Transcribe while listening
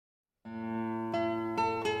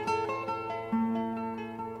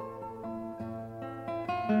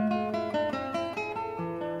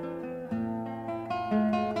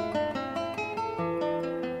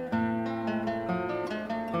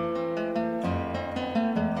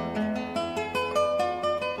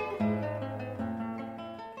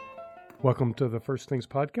Welcome to the First Things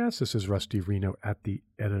Podcast. This is Rusty Reno at the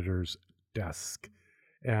editor's desk.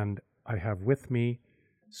 And I have with me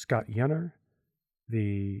Scott Yenor,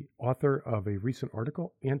 the author of a recent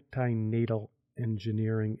article, Anti-Natal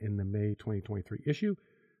Engineering, in the May 2023 issue.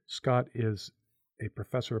 Scott is a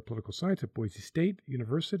professor of political science at Boise State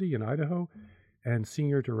University in Idaho and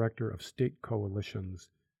senior director of state coalitions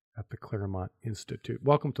at the Claremont Institute.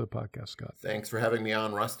 Welcome to the podcast, Scott. Thanks for having me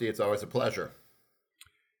on, Rusty. It's always a pleasure.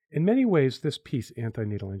 In many ways, this piece,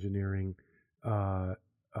 Anti-Natal Engineering,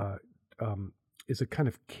 is a kind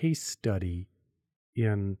of case study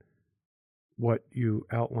in what you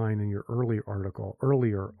outline in your earlier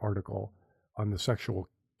article on the sexual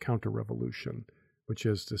counter-revolution, which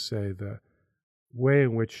is to say the way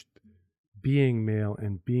in which being male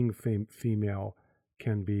and being female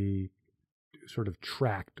can be sort of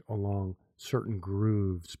tracked along certain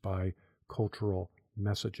grooves by cultural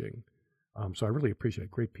messaging. So I really appreciate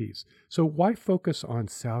it. Great piece. So why focus on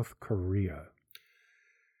South Korea?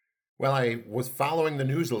 Well, I was following the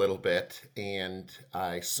news a little bit, and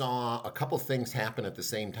I saw a couple things happen at the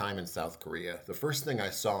same time in South Korea. The first thing I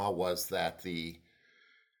saw was that the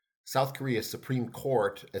South Korea Supreme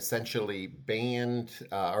Court essentially banned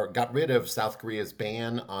or got rid of South Korea's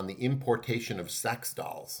ban on the importation of sex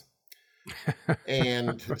dolls.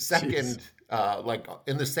 And second, like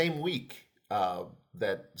in the same week,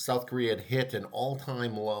 that South Korea had hit an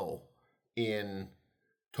all-time low in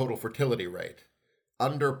total fertility rate,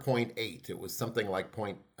 under 0.8. It was something like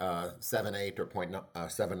 0.78 or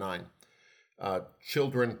 0.79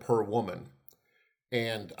 children per woman.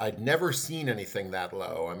 And I'd never seen anything that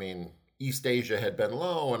low. I mean, East Asia had been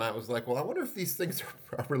low, and I was like, well, I wonder if these things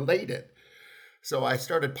are related. So I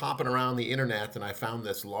started popping around the internet, and I found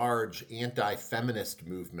this large anti-feminist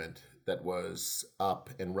movement that was up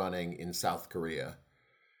and running in South Korea.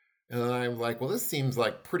 And I'm like, well, this seems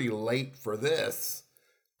like pretty late for this,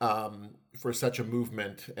 for such a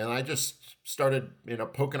movement. And I just started,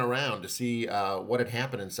 poking around to see what had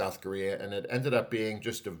happened in South Korea. And it ended up being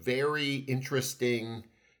just a very interesting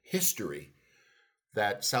history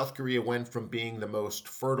that South Korea went from being the most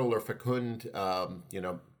fertile or fecund,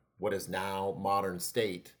 what is now modern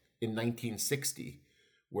state in 1960,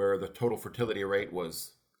 where the total fertility rate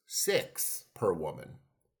was 6 per woman.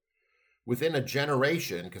 Within a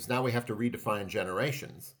generation, because now we have to redefine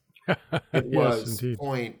generations, it was yes,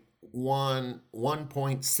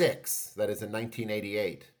 1.6, that is in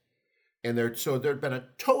 1988. And there'd been a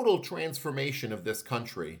total transformation of this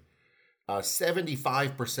country,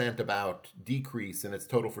 75% about decrease in its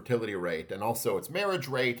total fertility rate, and also its marriage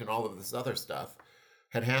rate and all of this other stuff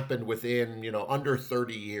had happened within, under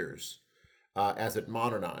 30 years as it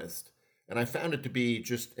modernized. And I found it to be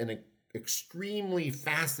just an extremely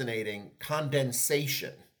fascinating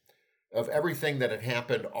condensation of everything that had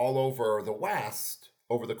happened all over the West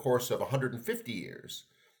over the course of 150 years,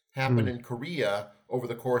 happened in Korea over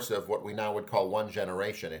the course of what we now would call one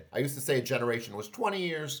generation. I used to say a generation was 20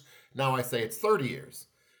 years. Now I say it's 30 years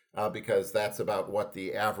because that's about what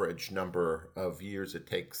the average number of years it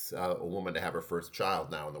takes a woman to have her first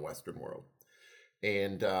child now in the Western world.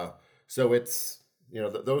 And so it's,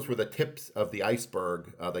 those were the tips of the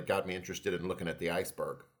iceberg that got me interested in looking at the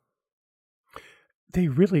iceberg. They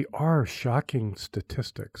really are shocking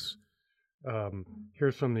statistics.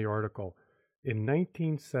 Here's from the article. In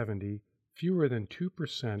 1970, fewer than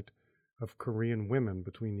 2% of Korean women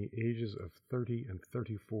between the ages of 30 and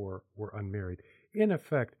 34 were unmarried. In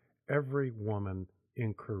effect, every woman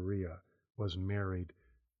in Korea was married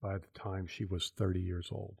by the time she was 30 years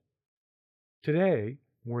old. Today,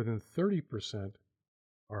 more than 30%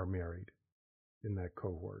 are married in that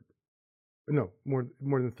cohort. No, more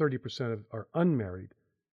than 30% are unmarried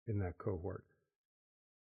in that cohort.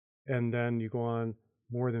 And then you go on,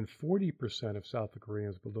 more than 40% of South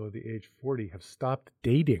Koreans below the age 40 have stopped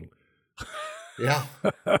dating. Yeah.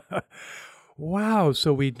 Wow.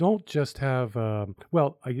 So we don't just have,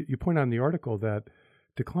 you point out in the article that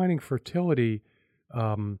declining fertility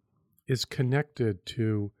is connected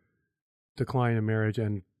to decline in marriage,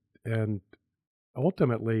 and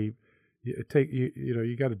ultimately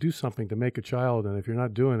you got to do something to make a child, and if you're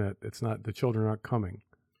not doing it, the children aren't coming.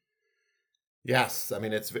 Yes, I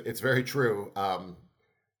mean it's very true.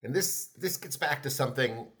 And this gets back to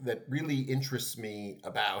something that really interests me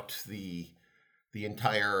about the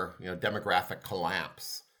entire demographic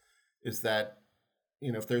collapse, is that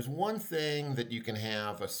if there's one thing that you can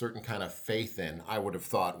have a certain kind of faith in, I would have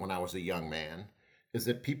thought when I was a young man, is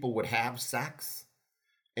that people would have sex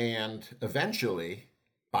and eventually,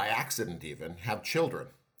 by accident even, have children.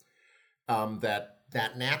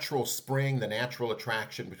 That natural spring, the natural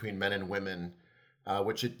attraction between men and women,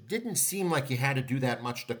 which it didn't seem like you had to do that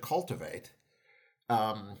much to cultivate,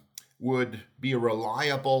 would be a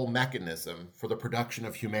reliable mechanism for the production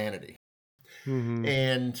of humanity.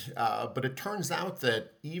 Mm-hmm. But it turns out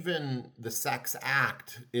that even the sex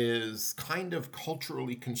act is kind of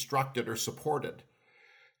culturally constructed or supported,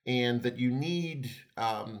 and that you need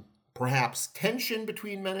perhaps tension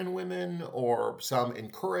between men and women or some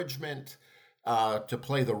encouragement to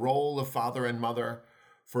play the role of father and mother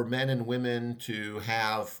for men and women to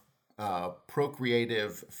have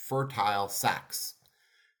procreative, fertile sex.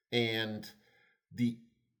 And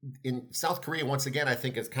in South Korea, once again, I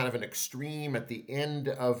think it's kind of an extreme at the end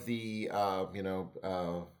of the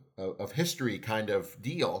of history kind of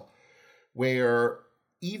deal, where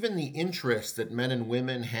even the interest that men and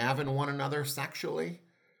women have in one another sexually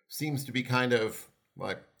seems to be kind of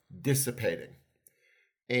like dissipating.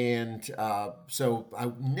 And so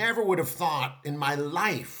I never would have thought in my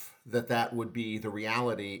life that that would be the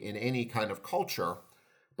reality in any kind of culture.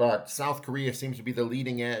 But South Korea seems to be the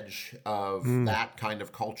leading edge of that kind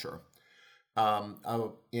of culture.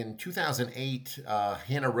 In 2008,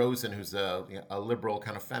 Hannah Rosen, who's a liberal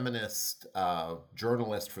kind of feminist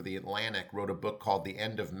journalist for The Atlantic, wrote a book called The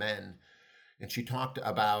End of Men. And she talked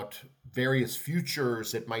about various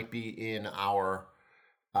futures that might be in our,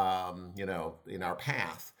 in our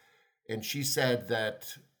path. And she said that,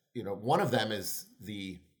 one of them is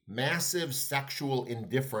the massive sexual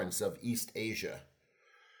indifference of East Asia.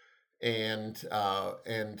 And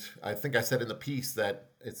I think I said in the piece that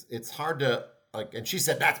it's hard to and she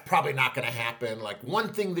said that's probably not going to happen. Like,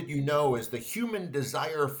 one thing that is the human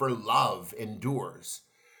desire for love endures.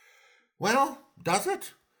 Well, does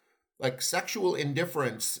it? Like, sexual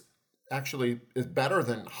indifference actually is better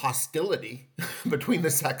than hostility between the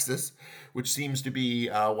sexes, which seems to be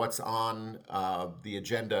what's on the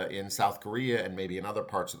agenda in South Korea and maybe in other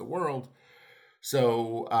parts of the world.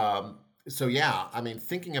 So yeah, I mean,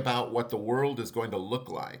 thinking about what the world is going to look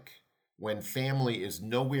like when family is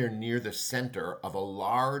nowhere near the center of a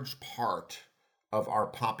large part of our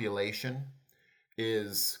population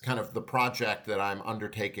is kind of the project that I'm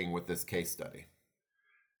undertaking with this case study.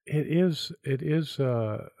 It is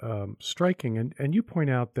striking, and you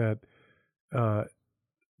point out that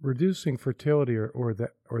reducing fertility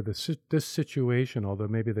this situation, although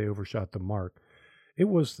maybe they overshot the mark, it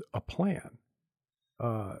was a plan.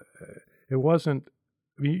 It wasn't.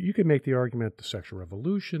 I mean, you could make the argument the sexual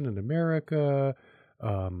revolution in America,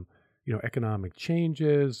 economic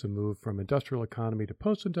changes, the move from industrial economy to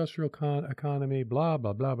post-industrial economy, blah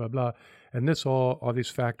blah blah blah blah, and all these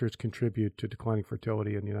factors contribute to declining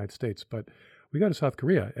fertility in the United States. But we go to South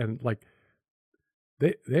Korea, and like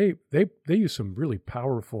they use some really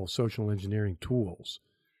powerful social engineering tools.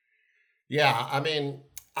 Yeah, I mean,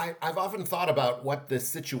 I've often thought about what the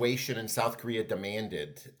situation in South Korea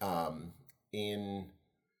demanded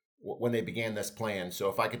when they began this plan. So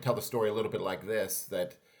if I could tell the story a little bit like this,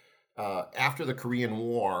 that after the Korean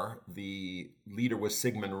War, the leader was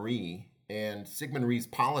Syngman Rhee, and Syngman Rhee's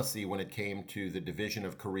policy when it came to the division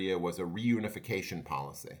of Korea was a reunification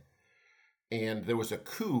policy. And there was a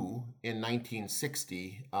coup in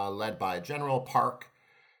 1960 led by General Park,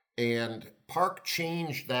 and Park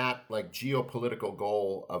changed that geopolitical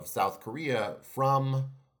goal of South Korea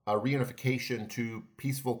from a reunification to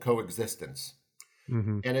peaceful coexistence.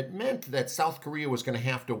 Mm-hmm. And it meant that South Korea was going to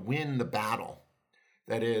have to win the battle.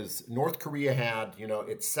 That is, North Korea had,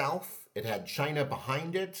 itself, it had China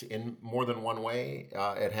behind it in more than one way.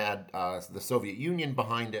 It had the Soviet Union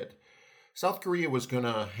behind it. South Korea was going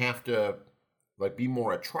to have to be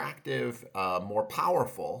more attractive, more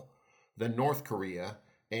powerful than North Korea,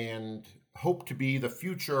 and hope to be the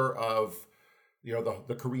future of,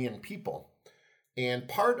 the Korean people. And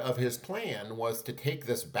part of his plan was to take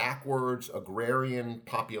this backwards agrarian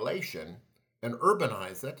population and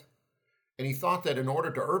urbanize it. And he thought that in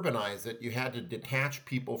order to urbanize it, you had to detach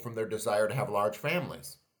people from their desire to have large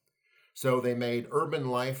families. So they made urban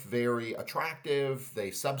life very attractive.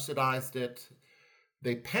 They subsidized it.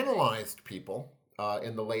 They penalized people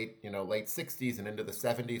in the late 60s and into the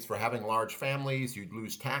 70s for having large families. You'd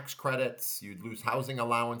lose tax credits. You'd lose housing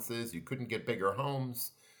allowances. You couldn't get bigger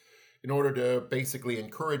homes. In order to basically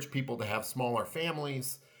encourage people to have smaller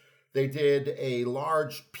families, they did a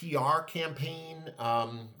large PR campaign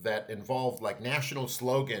that involved national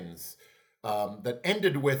slogans that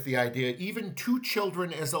ended with the idea, even 2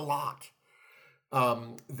 children is a lot.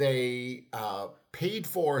 They paid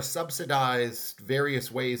for, subsidized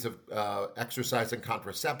various ways of exercising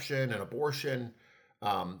contraception and abortion.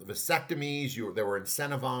 Vasectomies, they were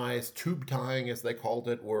incentivized. Tube tying, as they called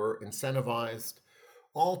it, were incentivized,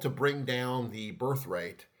 all to bring down the birth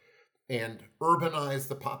rate and urbanize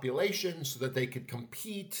the population so that they could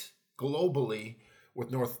compete globally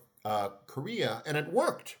with North Korea. And it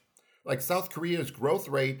worked. Like South Korea's growth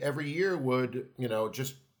rate every year would,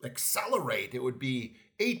 just accelerate. It would be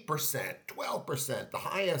 8%, 12%. The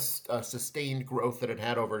highest sustained growth that it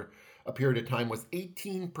had over a period of time was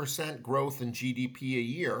 18% growth in GDP a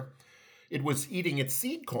year. It was eating its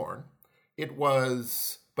seed corn.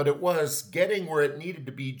 But it was getting where it needed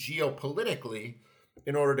to be geopolitically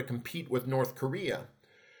in order to compete with North Korea.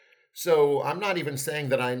 So I'm not even saying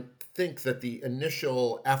that I think that the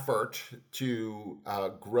initial effort to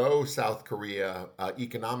grow South Korea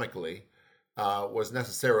economically was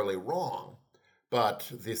necessarily wrong, but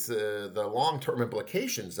the long-term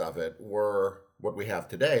implications of it were what we have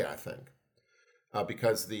today, I think,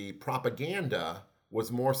 because the propaganda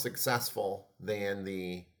was more successful than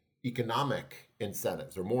the economic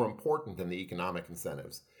incentives, or more important than the economic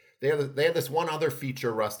incentives. They had this one other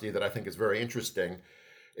feature, Rusty, that I think is very interesting,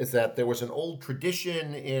 is that there was an old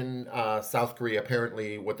tradition in South Korea,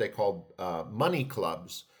 apparently what they called money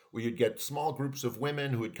clubs, where you'd get small groups of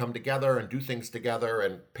women who would come together and do things together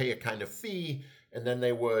and pay a kind of fee. And then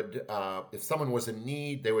they would, if someone was in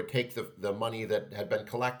need, they would take the money that had been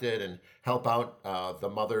collected and help out the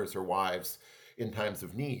mothers or wives in times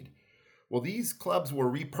of need. Well, these clubs were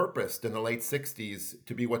repurposed in the late 60s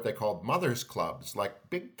to be what they called mothers' clubs, like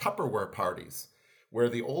big Tupperware parties, where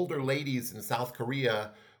the older ladies in South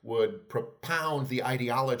Korea would propound the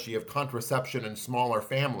ideology of contraception and smaller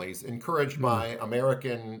families, encouraged by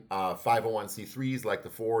American 501c3s like the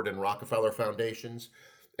Ford and Rockefeller Foundations,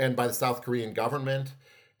 and by the South Korean government,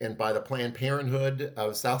 and by the Planned Parenthood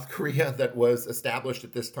of South Korea that was established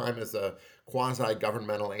at this time as a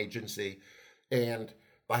quasi-governmental agency. And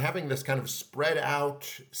by having this kind of spread out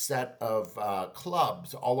set of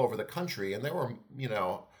clubs all over the country, and there were,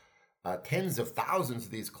 tens of thousands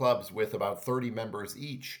of these clubs with about 30 members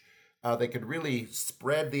each, they could really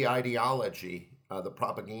spread the ideology, the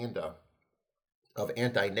propaganda of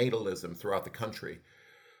anti-natalism throughout the country.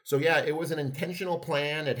 So yeah, it was an intentional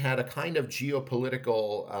plan. It had a kind of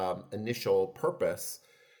geopolitical initial purpose.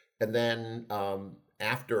 And then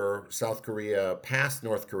after South Korea passed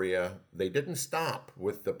North Korea, they didn't stop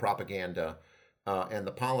with the propaganda and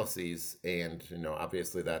the policies. And,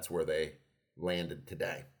 obviously that's where they landed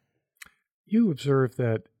today. You observe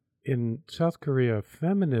that in South Korea,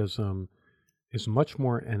 feminism is much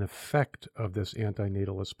more an effect of this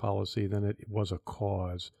anti-natalist policy than it was a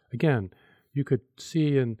cause. Again, you could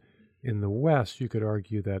see in the West, you could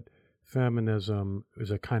argue that feminism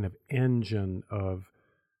is a kind of engine of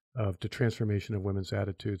the transformation of women's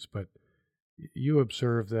attitudes, but you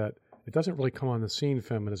observe that it doesn't really come on the scene,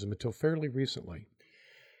 feminism, until fairly recently.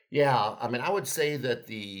 Yeah, I mean, I would say that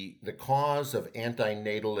the cause of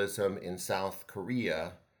anti-natalism in South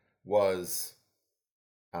Korea was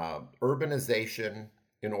urbanization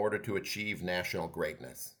in order to achieve national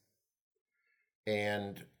greatness.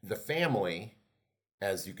 And the family,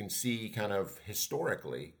 as you can see kind of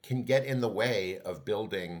historically, can get in the way of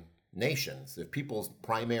building nations. If people's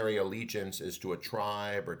primary allegiance is to a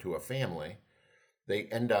tribe or to a family, they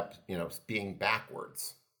end up, being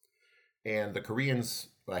backwards. And the Koreans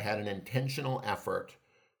had an intentional effort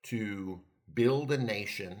to build a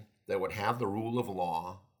nation that would have the rule of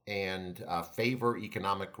law and favor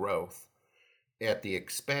economic growth at the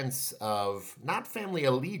expense of not family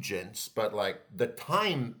allegiance, but like the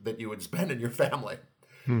time that you would spend in your family.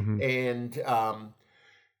 Mm-hmm.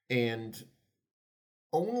 And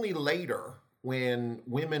only later, when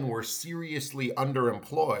women were seriously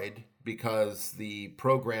underemployed because the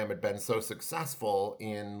program had been so successful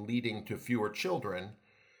in leading to fewer children,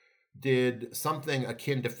 did something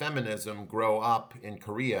akin to feminism grow up in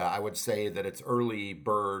Korea. I would say that the early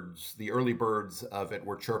birds of it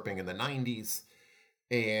were chirping in the 90s.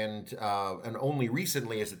 And only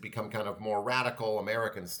recently has it become kind of more radical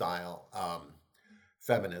American style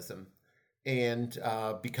feminism. And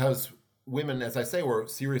because women, as I say, were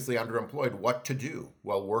seriously underemployed, what to do?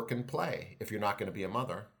 Well, work and play if you're not going to be a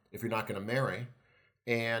mother, if you're not going to marry.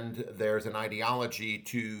 And there's an ideology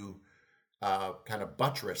to kind of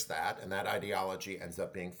buttress that, and that ideology ends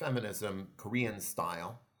up being feminism, Korean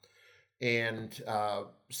style. And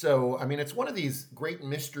so, I mean, it's one of these great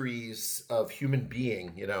mysteries of human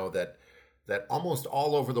being, that almost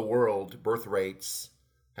all over the world, birth rates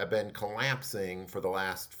have been collapsing for the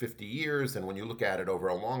last 50 years. And when you look at it over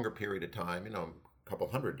a longer period of time, a couple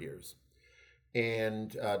hundred years.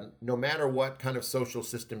 And no matter what kind of social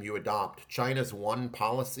system you adopt, China's one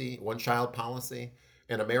child policy,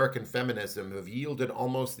 and American feminism have yielded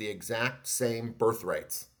almost the exact same birth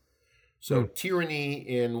rates. So Hmm. tyranny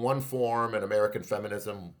in one form and American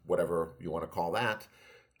feminism, whatever you want to call that,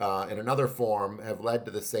 in another form have led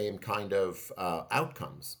to the same kind of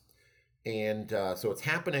outcomes. And so it's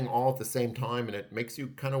happening all at the same time, and it makes you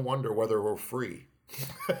kind of wonder whether we're free.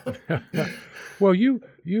 Well,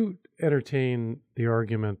 you entertain the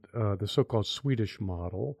argument, the so-called Swedish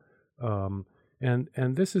model,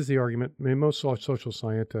 and this is the argument. I mean, most social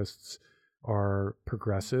scientists are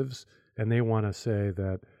progressives, and they want to say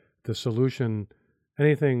that the solution,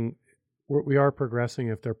 anything we are progressing.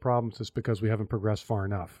 If there are problems, it's because we haven't progressed far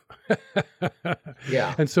enough.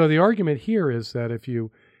 Yeah. And so the argument here is that if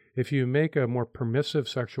you make a more permissive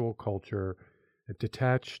sexual culture,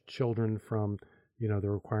 detach children from the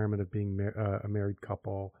requirement of being a married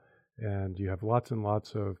couple, and you have lots and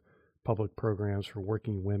lots of public programs for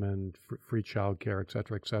working women, free childcare,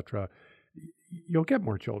 et cetera, you'll get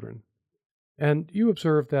more children. And you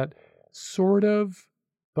observe that sort of,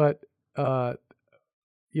 but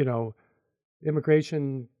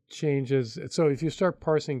immigration changes. So if you start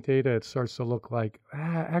parsing data, it starts to look like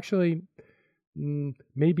actually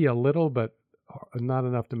maybe a little, but not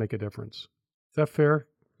enough to make a difference. Is that fair?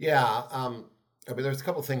 Yeah. I mean, there's a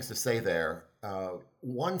couple things to say there.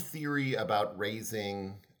 One theory about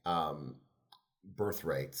raising birth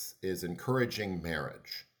rates is encouraging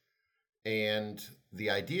marriage. And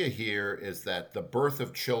the idea here is that the birth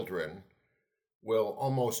of children will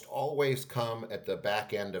almost always come at the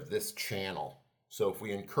back end of this channel. So if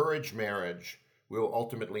we encourage marriage, we will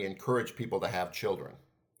ultimately encourage people to have children.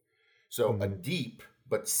 So a deep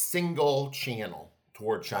but single channel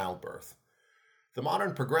toward childbirth. The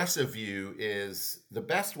modern progressive view is the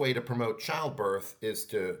best way to promote childbirth is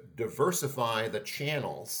to diversify the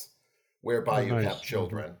channels whereby you have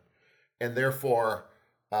children, and therefore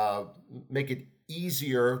make it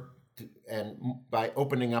easier and by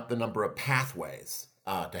opening up the number of pathways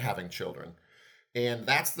to having children. And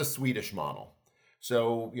that's the Swedish model.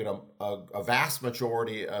 So, a vast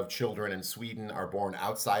majority of children in Sweden are born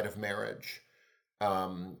outside of marriage.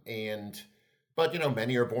 But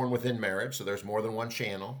many are born within marriage, so there's more than one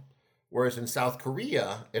channel. Whereas in South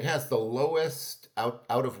Korea, it has the lowest out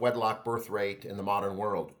of wedlock birth rate in the modern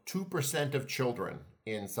world. 2% of children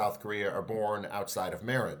in South Korea are born outside of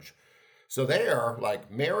marriage. So there,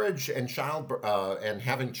 like marriage and and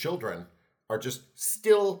having children are just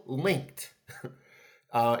still linked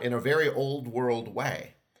in a very old world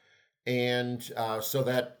way. And so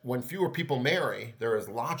that when fewer people marry, there is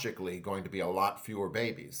logically going to be a lot fewer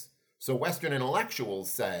babies. So Western intellectuals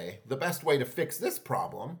say the best way to fix this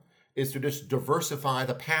problem is to just diversify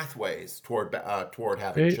the pathways toward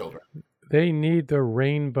having children. They need the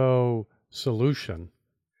rainbow solution.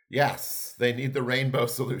 Yes, they need the rainbow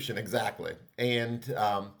solution, exactly. And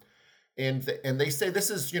they say this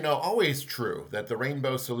is always true, that the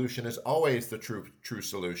rainbow solution is always the true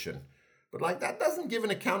solution. But like that doesn't give an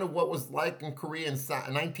account of what was like in Korea in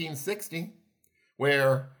 1960,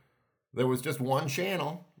 where there was just one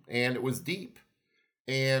channel and it was deep.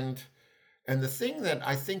 And the thing that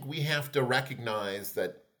I think we have to recognize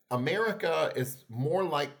that America is more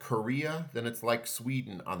like Korea than it's like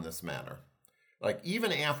Sweden on this matter. Like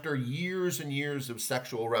even after years and years of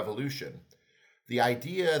sexual revolution, the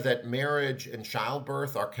idea that marriage and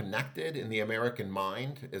childbirth are connected in the American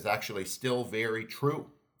mind is actually still very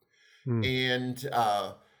true. And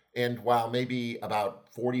while maybe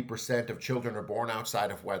about 40% of children are born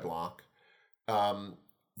outside of wedlock,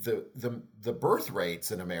 the birth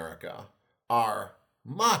rates in America are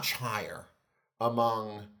much higher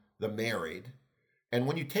among the married. And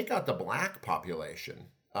when you take out the black population,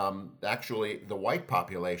 actually the white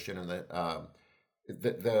population and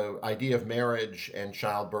the idea of marriage and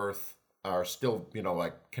childbirth are still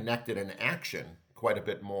like connected in action quite a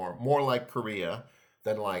bit more like Korea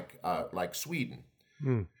than like Sweden.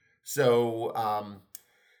 So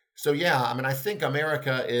yeah, I mean, I think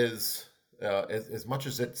America is, as much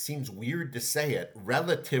as it seems weird to say it,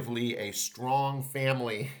 relatively a strong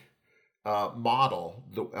family model,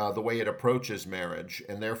 the way it approaches marriage,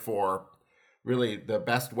 and therefore, really, the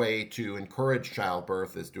best way to encourage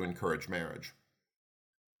childbirth is to encourage marriage.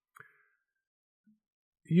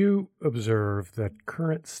 You observe that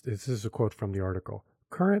this is a quote from the article,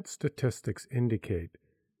 current statistics indicate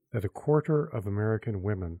that a quarter of American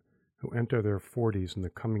women who enter their 40s in the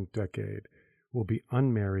coming decade will be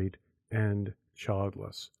unmarried and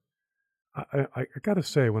childless. I got to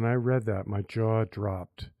say, when I read that, my jaw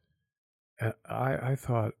dropped. I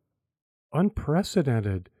thought,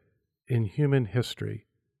 unprecedented in human history.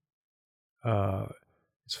 Uh,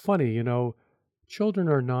 it's funny, children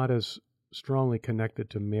are not as strongly connected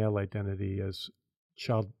to male identity as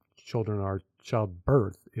child children are.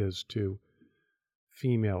 Childbirth is to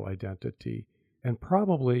female identity, and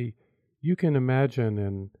probably you can imagine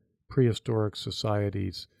in prehistoric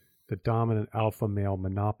societies the dominant alpha male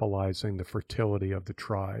monopolizing the fertility of the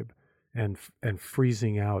tribe and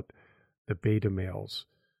freezing out the beta males.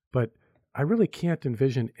 But I really can't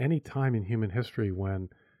envision any time in human history when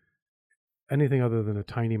anything other than a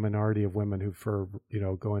tiny minority of women who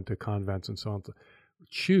go into convents and so on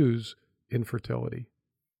choose infertility.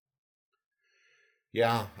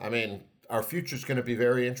 Yeah, I mean, our future's going to be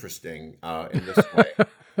very interesting in this way.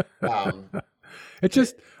 Um, It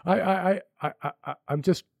just I'm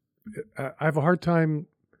just I have a hard time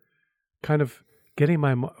kind of getting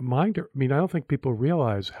my mind. I mean, I don't think people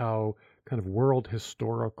realize how kind of world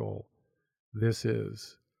historical this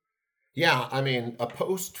is. yeah, I mean, a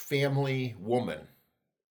post-family woman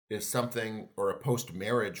is something, or a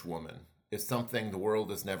post-marriage woman is something the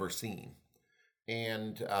world has never seen.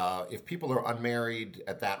 And if people are unmarried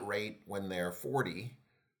at that rate when they're 40,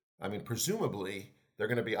 I mean, presumably they're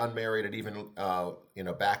going to be unmarried at even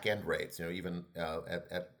back end rates, even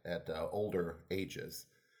at older ages.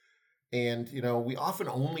 And we often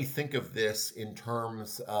only think of this in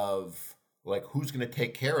terms of like who's going to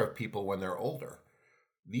take care of people when they're older.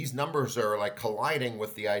 These numbers are like colliding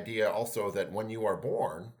with the idea also that when you are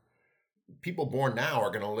born, people born now are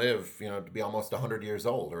going to live, to be almost 100 years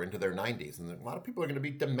old or into their 90s. And a lot of people are going to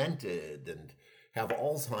be demented and have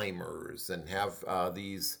Alzheimer's and have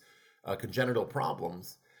these congenital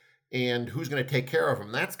problems. And who's going to take care of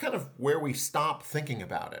them? That's kind of where we stop thinking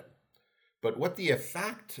about it. But what the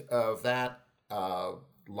effect of that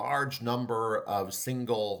large number of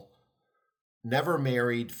single, never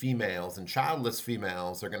married females and childless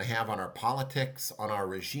females are going to have on our politics, on our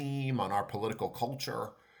regime, on our political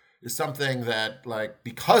culture is something that, like,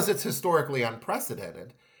 because it's historically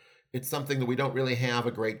unprecedented, it's something that we don't really have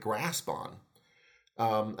a great grasp on.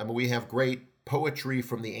 I mean, we have great poetry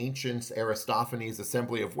from the ancients, Aristophanes'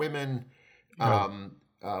 Assembly of Women. Right.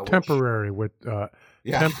 Temporary,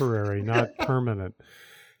 temporary, not permanent.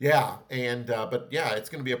 Yeah, and but yeah, it's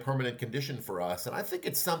going to be a permanent condition for us, and I think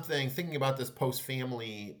it's something. Thinking about this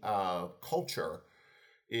post-family culture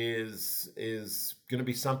is going to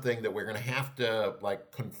be something that we're going to have to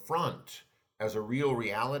like confront as a real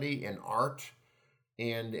reality in art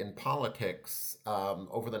and in politics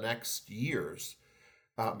over the next years.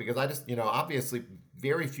 Because I just, obviously,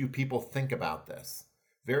 very few people think about this.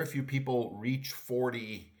 Very few people reach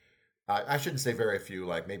 40. I shouldn't say very few,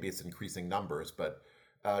 like maybe it's increasing numbers, but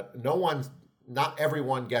not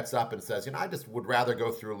everyone gets up and says, I just would rather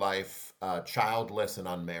go through life childless and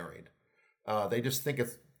unmarried. They just think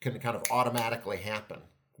it can kind of automatically happen.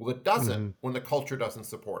 Well, it doesn't when the culture doesn't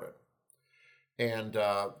support it. And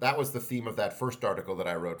that was the theme of that first article that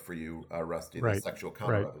I wrote for you, Rusty, the sexual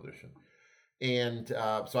counter-revolution. And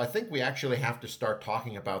so I think we actually have to start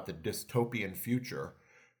talking about the dystopian future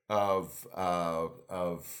of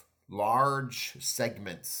large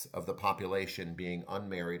segments of the population being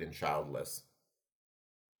unmarried and childless.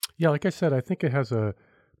 Yeah, like I said, I think it has a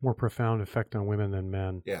more profound effect on women than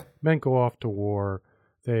men. Yeah. Men go off to war.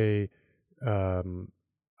 They, I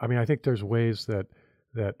mean, I think there's ways that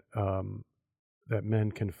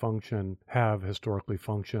men can have historically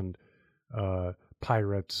functioned,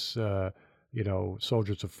 pirates,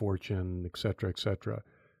 soldiers of fortune, et cetera, et cetera.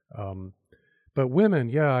 But women,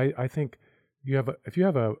 yeah, I think if you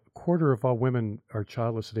have a quarter of all women are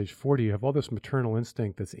childless at age 40, you have all this maternal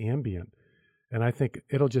instinct that's ambient. And I think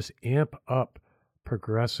it'll just amp up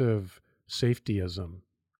progressive safetyism,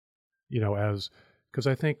 because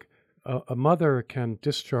I think a mother can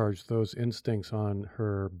discharge those instincts on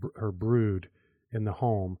her brood in the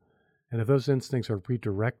home. And if those instincts are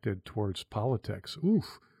redirected towards politics,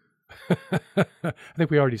 oof. I think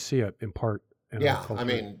we already see it in part. Yeah, I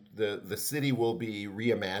mean, the city will be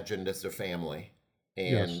reimagined as a family,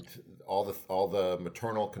 and Yes. all the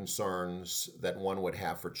maternal concerns that one would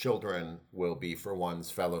have for children will be for one's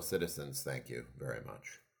fellow citizens. Thank you very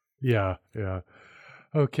much. Yeah, yeah.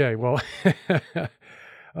 Okay, well,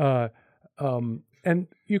 and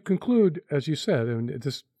you conclude, as you said, and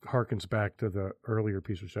this harkens back to the earlier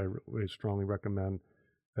piece, which I really strongly recommend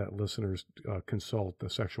that listeners consult, the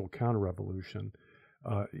sexual counter-revolution.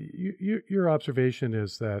 Your observation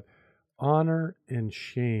is that honor and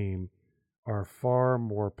shame are far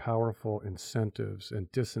more powerful incentives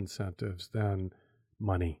and disincentives than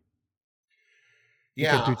money. You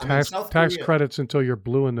could Yeah, do I mean, South tax Korea. credits until you're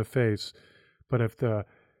blue in the face, but if the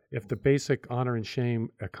basic honor and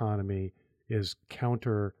shame economy is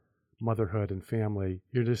counter motherhood and family,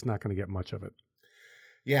 you're just not going to get much of it.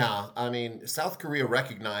 Yeah, I mean, South Korea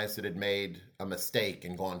recognized it had made a mistake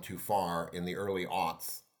and gone too far in the early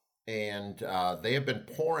aughts. And they have been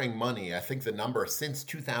pouring money. I think the number since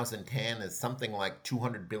 2010 is something like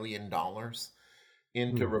 $200 billion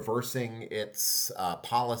into Hmm. reversing its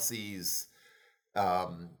policies.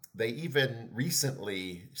 They even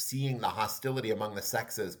recently, seeing the hostility among the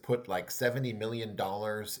sexes, put like $70 million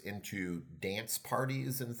into dance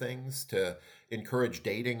parties and things to encourage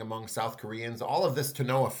dating among South Koreans. All of this to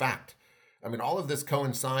no effect. I mean, all of this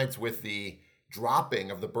coincides with the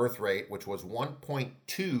dropping of the birth rate, which was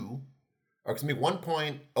 1.2, or excuse me,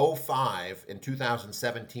 1.05 in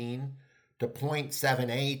 2017 to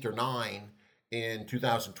 0.78 or 9 in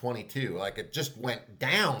 2022. Like it just went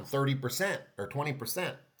down 30% or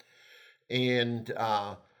 20%. And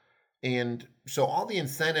and so all the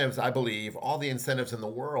incentives, I believe, all the incentives in the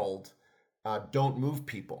world don't move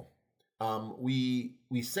people. We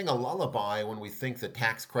sing a lullaby when we think that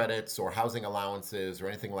tax credits or housing allowances or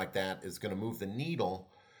anything like that is going to move the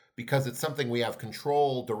needle because it's something we have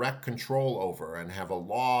control, direct control over, and have a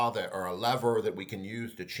law that or a lever that we can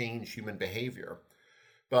use to change human behavior.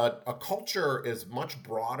 But a culture is much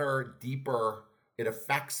broader, deeper. It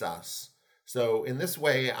affects us. So, in this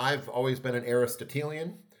way, I've always been an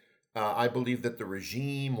Aristotelian. I believe that the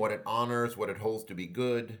regime, what it honors, what it holds to be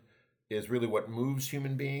good, is really what moves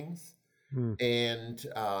human beings, Hmm. and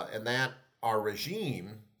that our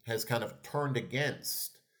regime has kind of turned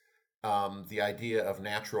against the idea of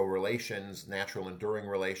natural relations, natural enduring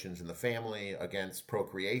relations in the family, against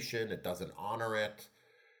procreation. It doesn't honor it.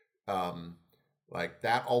 Um, like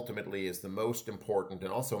that ultimately is the most important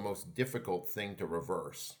and also most difficult thing to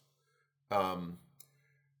reverse. Um,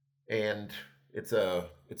 and it's a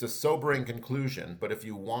sobering conclusion, but if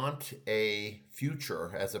you want a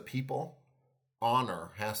future as a people,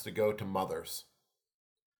 honor has to go to mothers.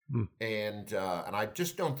 Hmm. And I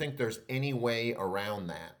just don't think there's any way around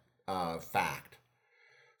that fact.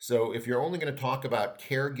 So if you're only going to talk about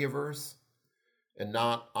caregivers and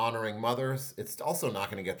not honoring mothers, it's also not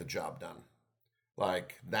going to get the job done.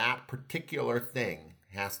 Like that particular thing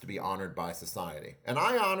has to be honored by society. And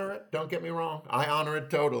I honor it. Don't get me wrong. I honor it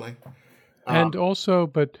totally. And Um, also,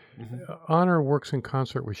 but mhm, honor works in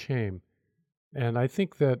concert with shame. And I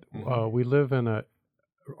think that mhm. we live in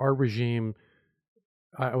our regime,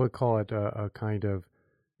 I would call it a kind of,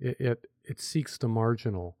 it seeks the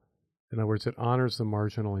marginal. In other words, it honors the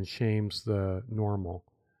marginal and shames the normal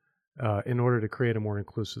in order to create a more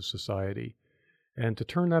inclusive society. And to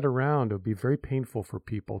turn that around, it would be very painful for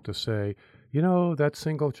people to say, that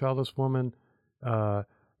single childless woman, uh,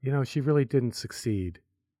 she really didn't succeed.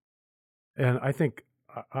 And I think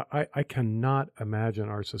I cannot imagine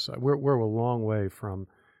our society. We're a long way from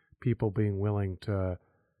people being willing to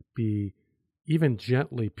be even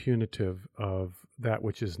gently punitive of that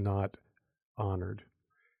which is not honored.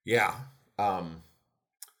 Yeah. Um,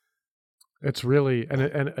 It's really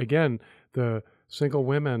and again, the single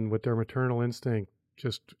women with their maternal instinct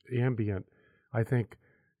just ambient. I think,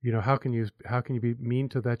 how can you be mean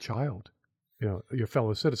to that child? Your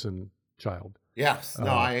fellow citizen child. yes.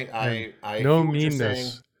 No, Uh, and I no hear what you're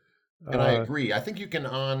saying. meanness. And I Uh, agree. I think you can,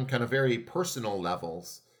 on kind of very personal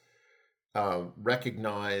levels,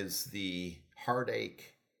 recognize the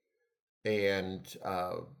heartache and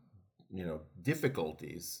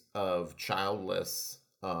difficulties of childless,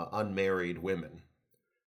 unmarried women.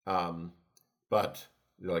 Um, but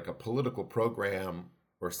like a political program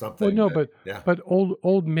or well, something no, that, but yeah,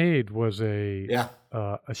 old maid was yeah,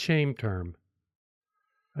 a shame term.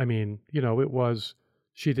 I mean, it was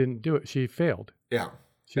she didn't do it. She failed. yeah.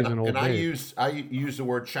 She's an And old maid. I use the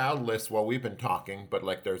word childless while we've been talking, but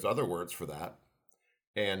like there's other words for that.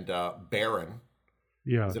 And barren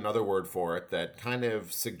Yeah, is another word for it that kind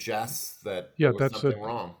of suggests that there yeah. was That's a something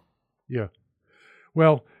wrong. yeah.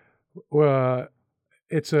 Well, uh,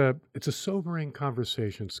 it's a sobering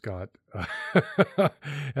conversation, Scott,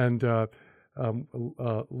 and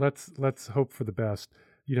let's hope for the best.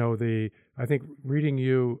 I think reading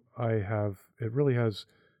you, it really has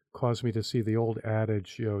caused me to see the old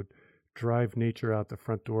adage, drive nature out the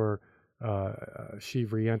front door, she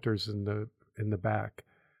re-enters in the back.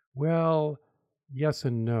 Well, yes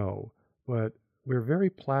and no, but we're very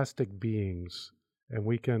plastic beings, and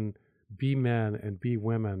we can be men and be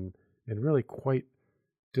women in really quite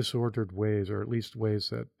disordered ways, or at least ways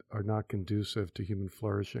that are not conducive to human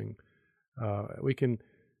flourishing. We can,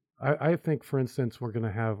 I think, for instance, we're going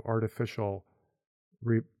to have artificial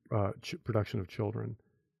production of children,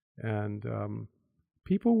 and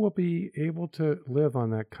people will be able to live on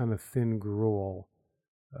that kind of thin gruel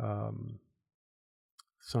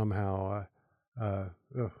somehow.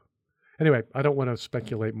 Anyway, I don't want to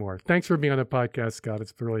speculate more. Thanks for being on the podcast, Scott.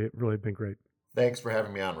 It's really been great. Thanks for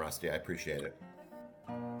having me on, Rusty. I appreciate it.